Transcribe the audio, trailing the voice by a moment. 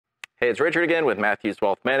Hey, it's Richard again with Matthews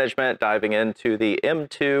Wealth Management, diving into the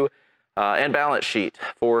M2 and balance sheet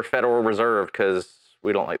for Federal Reserve because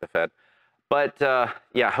we don't like the Fed. But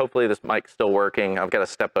yeah, hopefully this mic's still working. I've got to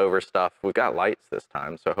step over stuff. We've got lights this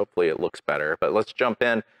time, so hopefully it looks better. But let's jump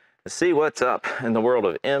in and see what's up in the world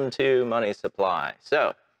of M2 money supply.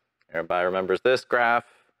 So everybody remembers this graph.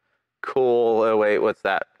 Cool. Oh, wait, what's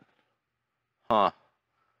that? Huh.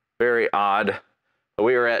 Very odd.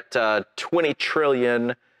 We are at 20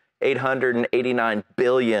 trillion.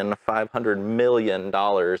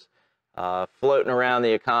 $889,500,000,000 floating around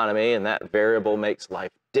the economy, and that variable makes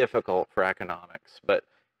life difficult for economics. But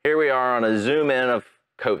here we are on a zoom in of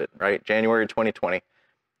COVID, right? January 2020,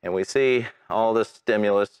 and we see all this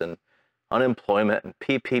stimulus and unemployment and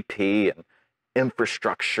PPP and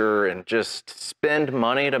infrastructure and just spend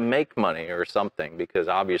money to make money or something, because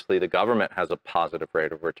obviously the government has a positive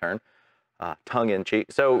rate of return.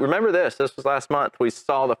 Tongue-in-cheek. So remember this was last month. We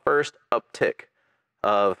saw the first uptick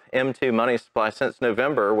of M2 money supply since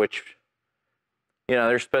November, which, you know,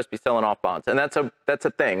 they're supposed to be selling off bonds. And that's a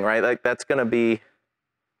thing, right? Like, that's going to be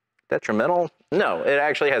detrimental? No, it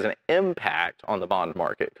actually has an impact on the bond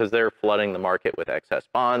market because they're flooding the market with excess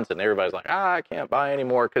bonds, and everybody's like, I can't buy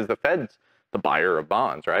anymore because the Fed's the buyer of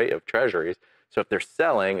bonds, right, of treasuries. So if they're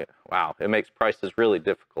selling, wow, it makes prices really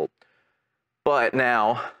difficult. But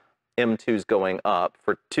now M2's going up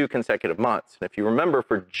for 2 consecutive months. And if you remember,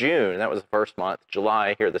 for June, that was the first month,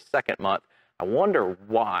 July here, the second month, I wonder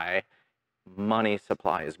why money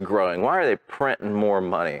supply is growing. Why are they printing more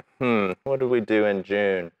money? What did we do in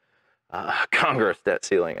June? Congress debt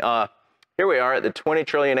ceiling. Here we are at the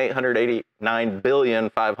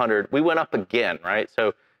 20,889,500,000,000. We went up again, right?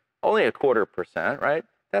 So only 0.25%, right?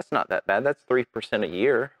 That's not that bad. That's 3% a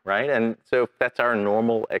year, right? And so if that's our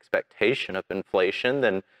normal expectation of inflation,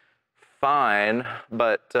 then fine,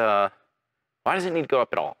 but why does it need to go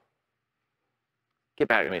up at all? Get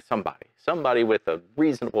back to me, somebody with a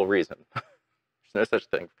reasonable reason. There's no such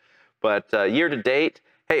thing. But year to date,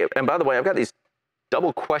 hey, and by the way, I've got these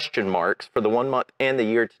double question marks for the 1 month and the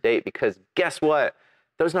year to date, because guess what?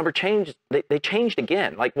 Those numbers changed. They changed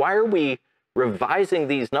again. Like, why are we revising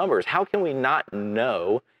these numbers? How can we not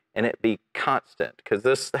know and it be constant? Because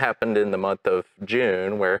this happened in the month of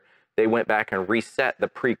June, where they went back and reset the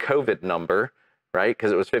pre-COVID number, right?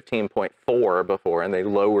 Because it was 15.4 before, and they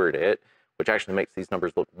lowered it, which actually makes these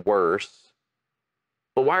numbers look worse.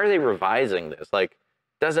 But why are they revising this? Like,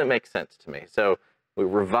 doesn't make sense to me. So we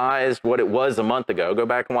revised what it was a month ago. Go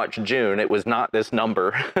back and watch June. It was not this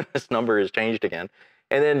number. This number has changed again.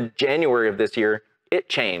 And then January of this year, it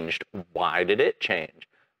changed. Why did it change?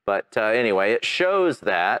 But anyway, it shows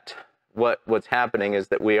that what's happening is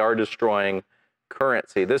that we are destroying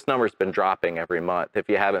currency. This number's been dropping every month. If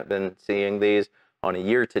you haven't been seeing these on a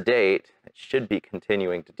year to date, it should be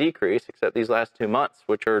continuing to decrease, except these last 2 months,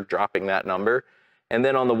 which are dropping that number. And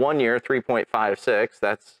then on the 1 year, 3.56,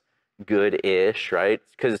 that's good-ish, right?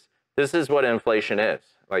 Because this is what inflation is.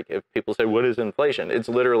 Like, if people say, what is inflation? It's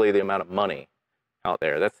literally the amount of money out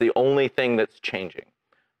there. That's the only thing that's changing.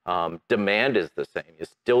 Demand is the same. You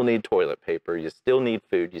still need toilet paper. You still need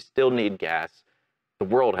food. You still need gas. The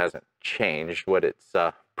world hasn't changed what its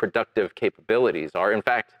productive capabilities are. In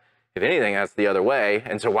fact, if anything, that's the other way.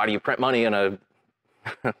 And so why do you print money in a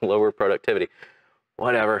lower productivity?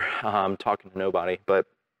 Whatever. I'm talking to nobody. But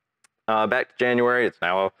back to January, it's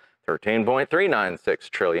now 13.396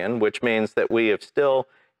 trillion, which means that we have still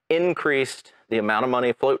increased the amount of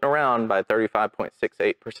money floating around by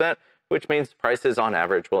 35.68%, which means prices on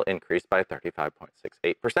average will increase by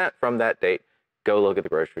 35.68% from that date. Go look at the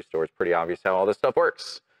grocery store. It's pretty obvious how all this stuff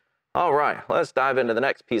works. All right, let's dive into the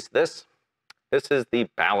next piece of this. This is the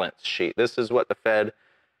balance sheet. This is what the Fed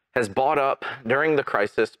has bought up during the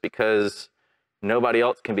crisis because nobody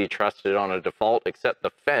else can be trusted on a default except the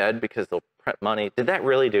Fed, because they'll print money. Did that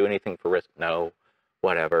really do anything for risk? No,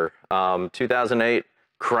 whatever. 2008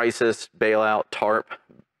 crisis bailout, TARP.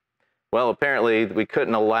 Well, apparently we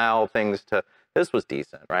couldn't allow things to, this was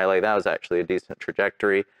decent, right? Like, that was actually a decent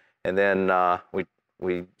trajectory. And then we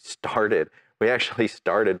actually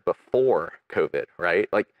started before COVID, right?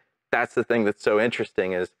 Like, that's the thing that's so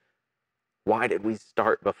interesting, is why did we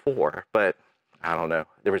start before? But I don't know.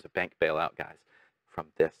 There was a bank bailout, guys,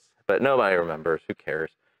 from this. But nobody remembers. Who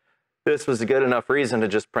cares? This was a good enough reason to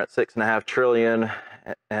just print $6.5 trillion.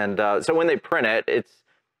 And so when they print it,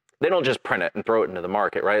 they don't just print it and throw it into the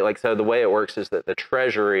market, right? Like, so the way it works is that the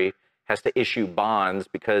Treasury has to issue bonds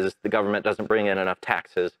because the government doesn't bring in enough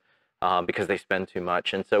taxes. Because they spend too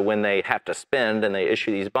much. And so when they have to spend and they issue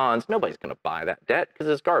these bonds, nobody's going to buy that debt because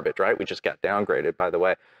it's garbage, right? We just got downgraded, by the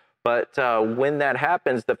way. But when that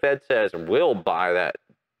happens, the Fed says, we'll buy that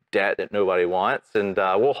debt that nobody wants, and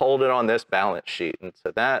we'll hold it on this balance sheet. And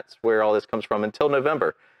so that's where all this comes from until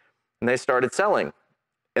November. And they started selling.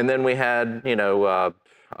 And then we had,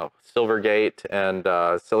 Silvergate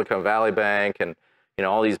and Silicon Valley Bank, and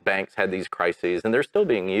all these banks had these crises, and they're still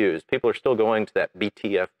being used. People are still going to that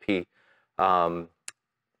BTFP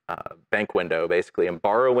bank window, basically, and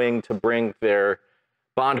borrowing to bring their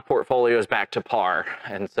bond portfolios back to par.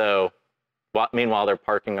 And so, meanwhile, they're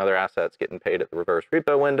parking other assets, getting paid at the reverse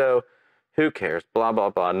repo window. Who cares? Blah, blah,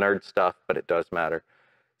 blah, nerd stuff, but it does matter.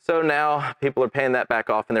 So now people are paying that back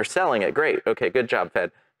off, and they're selling it. Great. Okay, good job,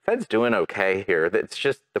 Fed. Fed's doing okay here. It's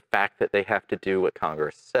just the fact that they have to do what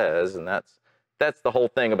Congress says, and that's the whole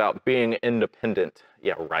thing about being independent.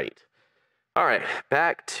 Yeah, right. All right,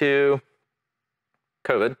 back to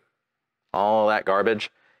COVID, all that garbage,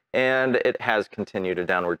 and it has continued a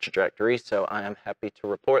downward trajectory, so I am happy to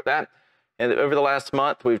report that. And over the last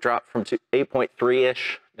month, we've dropped from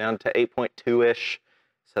 8.3-ish down to 8.2-ish,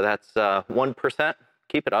 so that's 1%.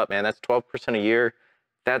 Keep it up, man. That's 12% a year.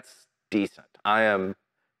 That's decent. I am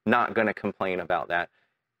not going to complain about that.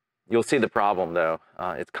 You'll see the problem, though.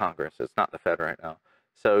 It's Congress. It's not the Fed right now.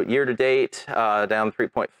 So year to date, down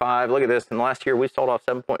 3.5. Look at this. In the last year, we sold off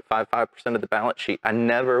 7.55% of the balance sheet. I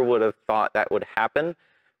never would have thought that would happen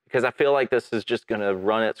because I feel like this is just going to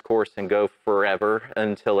run its course and go forever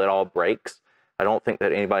until it all breaks. I don't think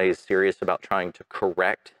that anybody is serious about trying to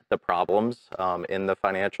correct the problems in the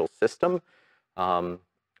financial system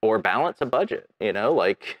or balance a budget.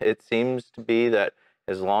 Like it seems to be that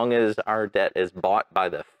as long as our debt is bought by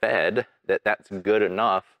the Fed, that's good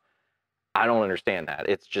enough. I don't understand that.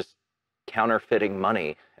 It's just counterfeiting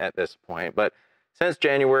money at this point. But since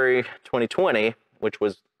January 2020, which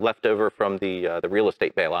was left over from the real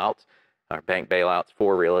estate bailouts, or bank bailouts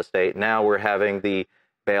for real estate, now we're having the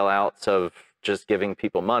bailouts of just giving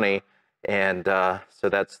people money. And so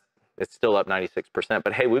it's still up 96%.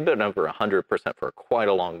 But hey, we've been over 100% for quite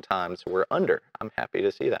a long time, so we're under. I'm happy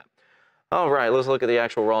to see that. All right, let's look at the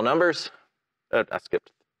actual raw numbers. I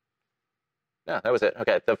skipped. Yeah, that was it.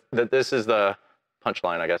 Okay, this is the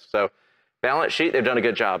punchline, I guess. So balance sheet, they've done a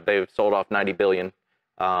good job. They've sold off $90 billion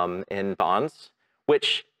in bonds,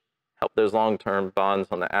 which helped those long-term bonds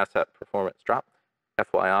on the asset performance drop.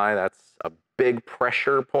 FYI, that's a big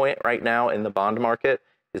pressure point right now in the bond market.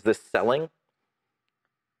 Is this selling?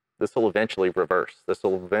 This will eventually reverse. This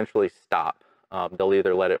will eventually stop. They'll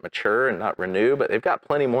either let it mature and not renew, but they've got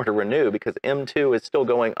plenty more to renew because M2 is still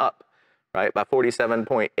going up, right, by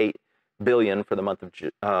 47.8 billion for the month of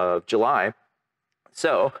July.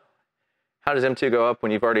 So how does M2 go up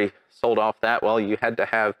when you've already sold off that? Well, you had to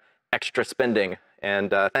have extra spending.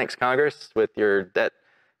 And thanks, Congress, with your debt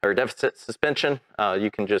or deficit suspension, you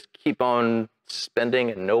can just keep on spending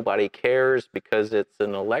and nobody cares because it's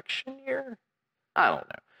an election year? I don't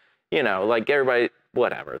know. Like everybody,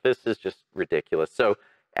 whatever. This is just ridiculous. So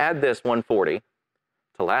add this 140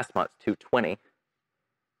 to last month's 220.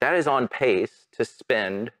 That is on pace to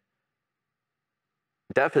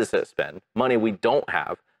deficit spend, money we don't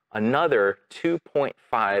have, another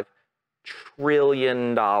 $2.5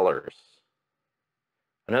 trillion. I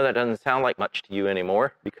know that doesn't sound like much to you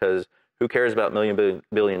anymore because who cares about million,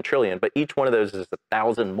 billion, trillion, but each one of those is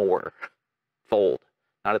 1,000 more fold,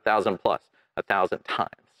 not 1,000 plus, 1,000 times.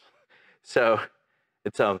 So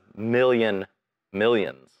it's a million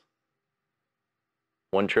millions,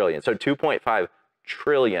 1 trillion. So 2.5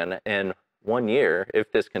 trillion in 1 year,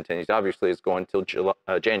 if this continues. Obviously, it's going till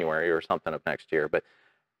January or something of next year, but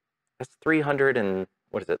that's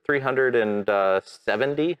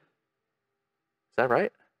 370? Is that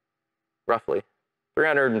right? Roughly.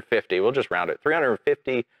 350, we'll just round it.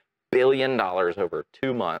 $350 billion over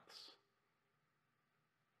 2 months.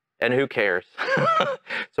 And who cares?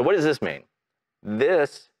 So what does this mean?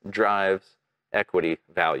 This drives equity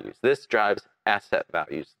values. This drives asset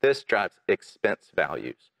values. This drives expense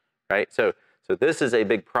values, right? So this is a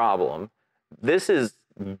big problem. This is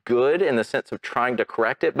good in the sense of trying to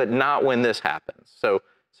correct it, but not when this happens. So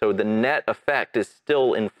the net effect is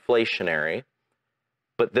still inflationary,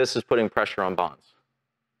 but this is putting pressure on bonds.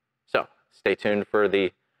 So stay tuned for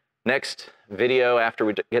the next video after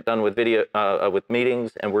we get done with with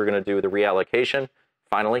meetings, and we're going to do the reallocation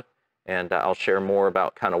finally, and I'll share more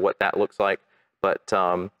about kind of what that looks like. But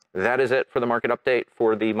that is it for the market update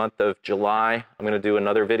for the month of July. I'm going to do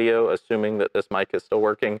another video, assuming that this mic is still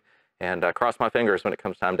working, and cross my fingers when it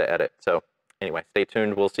comes time to edit. So anyway, stay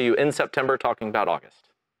tuned. We'll see you in September talking about August.